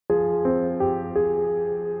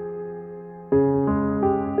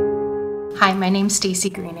Hi, my name's Stacey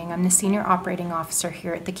Greening. I'm the Senior Operating Officer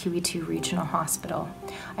here at the QE2 Regional Hospital.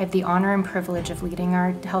 I have the honor and privilege of leading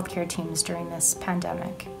our healthcare teams during this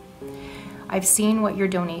pandemic. I've seen what your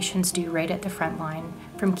donations do right at the front line,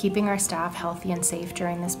 from keeping our staff healthy and safe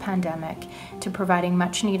during this pandemic to providing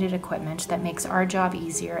much needed equipment that makes our job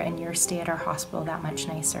easier and your stay at our hospital that much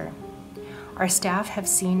nicer. Our staff have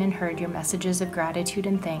seen and heard your messages of gratitude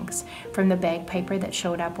and thanks, from the bagpiper that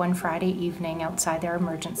showed up one Friday evening outside our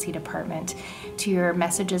emergency department to your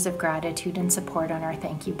messages of gratitude and support on our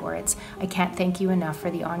thank you boards. I can't thank you enough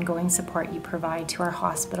for the ongoing support you provide to our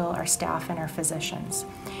hospital, our staff, and our physicians.